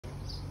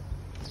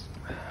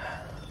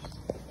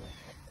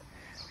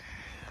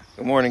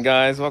Good morning,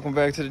 guys. Welcome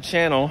back to the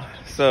channel.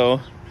 So,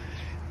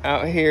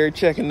 out here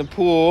checking the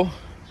pool,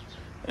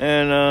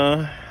 and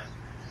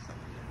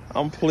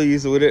I'm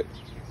pleased with it.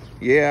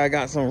 Yeah, I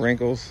got some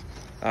wrinkles.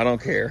 I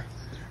don't care.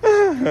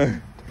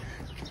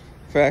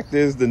 Fact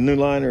is, the new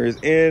liner is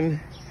in.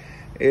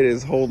 It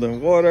is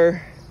holding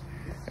water.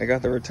 I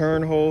got the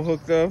return hole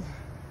hooked up.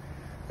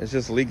 It's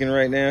just leaking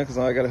right now because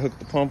I got to hook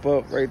the pump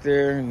up right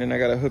there, and then I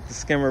got to hook the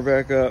skimmer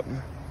back up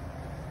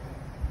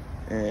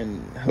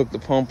and hook the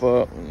pump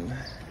up and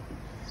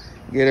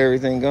get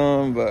everything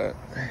going. But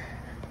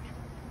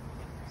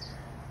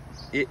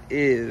it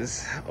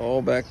is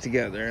all back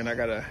together, and I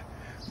gotta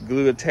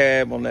glue a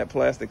tab on that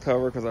plastic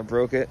cover because I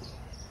broke it.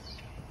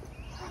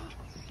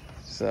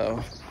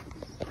 So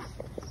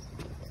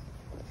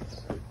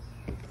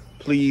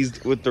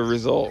pleased with the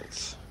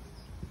results.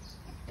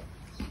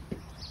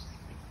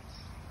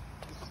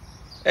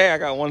 Hey, I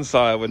got one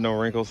side with no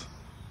wrinkles.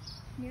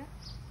 Yeah.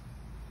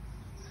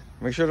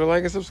 Make sure to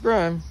like and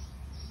subscribe.